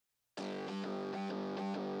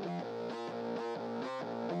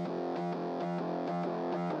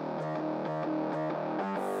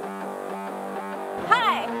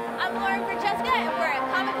Francesca, and we're at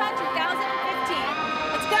Comic-Con 2015.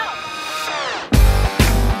 Let's go!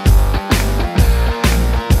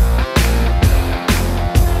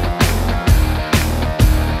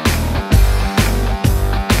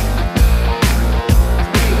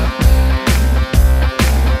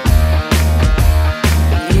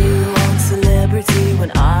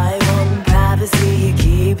 When I want privacy, you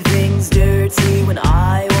keep things dirty. When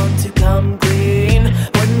I want to come clean,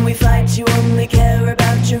 when we fight, you only care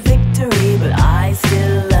about your victory. But I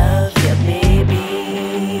still love you,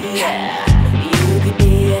 baby. Yeah. You could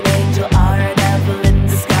be an angel or a devil in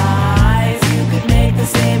disguise. You could make the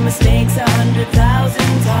same mistakes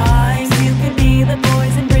 100,000 times. You could be the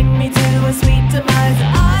poison, bring me to a sweet demise.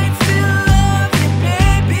 I'd still love you,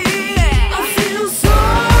 baby. I feel so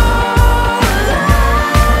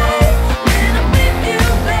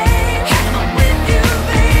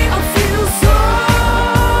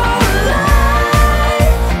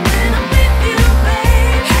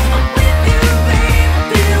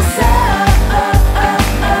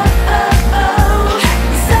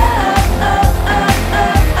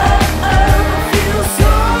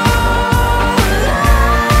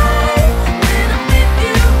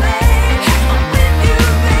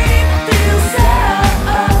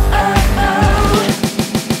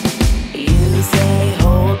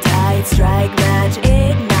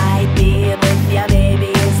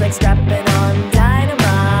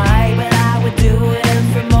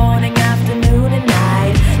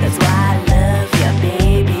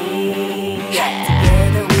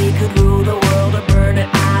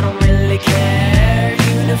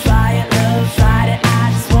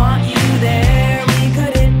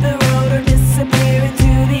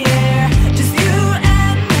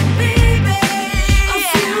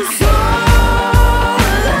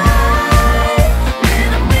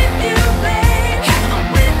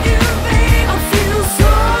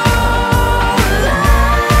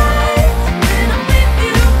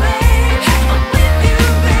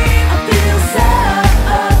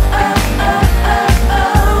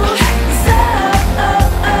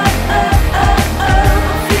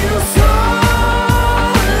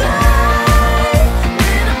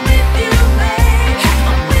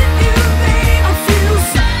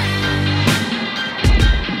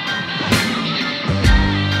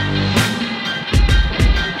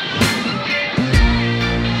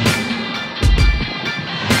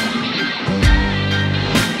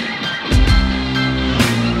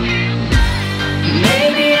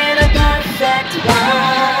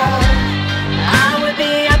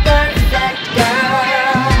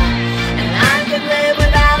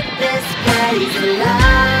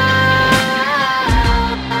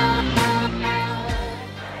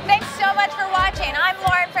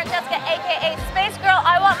Francesca, aka Space Girl.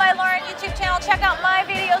 I Want My Lauren YouTube channel. Check out my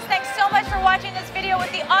videos. Thanks so much for watching this video with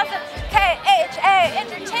the awesome KHA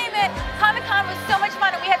Entertainment. Comic-Con was so much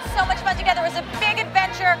fun and we had so much fun together. It was a big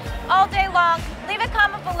adventure all day long. Leave a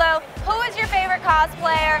comment below. Who is your favorite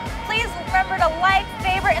cosplayer? Please remember to like,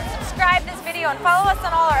 favorite, and subscribe this video and follow us on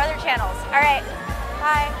all our other channels. All right.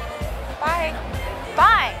 Bye. Bye.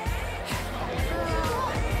 Bye.